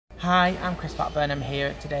Hi, I'm Chris Blackburn. I'm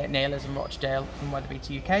here today at Naylors in Rochdale from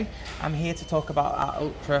WeatherBeeta UK. I'm here to talk about our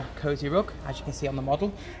Ultra Cozi rug, as you can see on the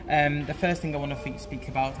model. The first thing I want to speak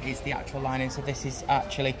about is the actual lining. So this is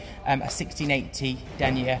actually a 1680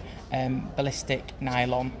 denier ballistic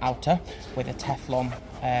nylon outer with a Teflon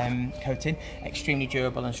coating, extremely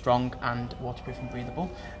durable and strong and waterproof and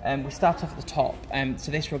breathable. We start off at the top.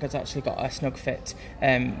 So this rug has actually got a snug fit,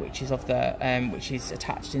 which is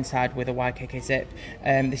attached inside with a YKK zip.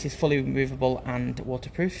 This is fully removable and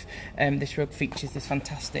waterproof. This rug features this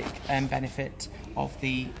fantastic benefit of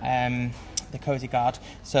the Cozi guard,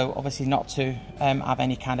 so obviously not to have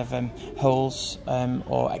any kind of holes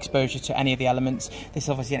or exposure to any of the elements. This is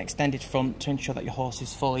obviously an extended front to ensure that your horse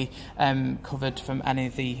is fully covered from any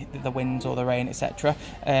of the winds or the rain, etc.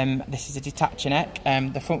 This is a Detach-A-Neck.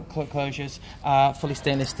 The front closures are fully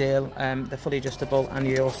stainless steel, they're fully adjustable, and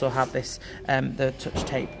you also have this the touch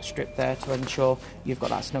tape strip there to ensure you've got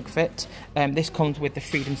that snug fit. This comes with the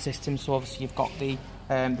Freedom system, so obviously you've got the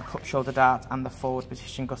cup shoulder dart and the forward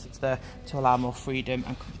position gussets there to allow more freedom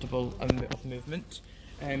and comfortable movement.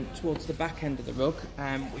 Towards the back end of the rug,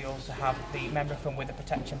 we also have the membrane foam with the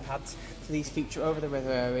protection pads. So these feature over the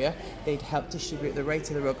wither area. They'd help distribute the weight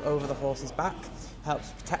of the rug over the horse's back, helps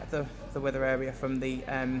protect the wither area from the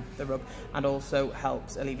rug, and also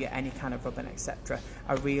helps alleviate any kind of rubbing, etc.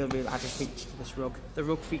 A real added feature for this rug. The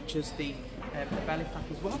rug features the belly flap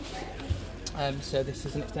as well. So this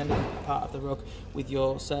is an extended part of the rug with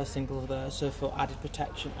your surf single there, so for added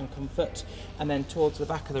protection and comfort. And then towards the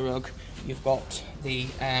back of the rug, you've got the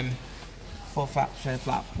full flap tail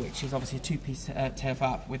flap, which is obviously a two-piece tail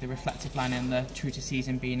flap with a reflective line in the true to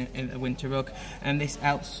season being in the winter rug. And this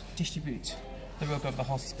helps distribute the rug over the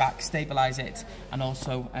horse's back, stabilise it, and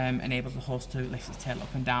also enables the horse to lift its tail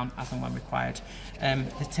up and down as and when required.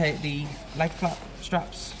 The leg flap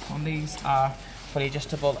straps on these are fully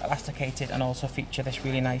adjustable, elasticated, and also feature this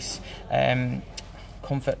really nice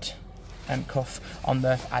comfort cuff on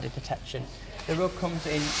the added protection. The rug comes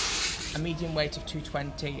in a medium weight of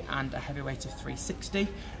 220 and a heavy weight of 360,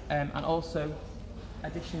 and also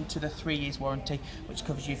addition to the 3 years warranty, which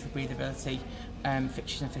covers you for breathability,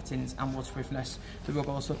 fixtures and fittings, and waterproofness. The rug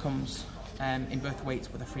also comes in both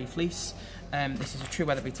weights with a free fleece. This is a true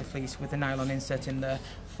WeatherBeeta fleece with a nylon insert in there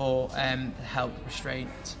for help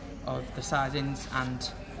restraint of the sizings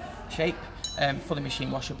and shape. Fully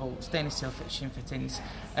machine washable, stainless steel fixture and fittings.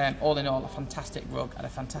 All in all, a fantastic rug at a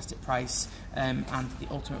fantastic price, and the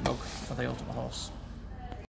ultimate rug for the ultimate horse.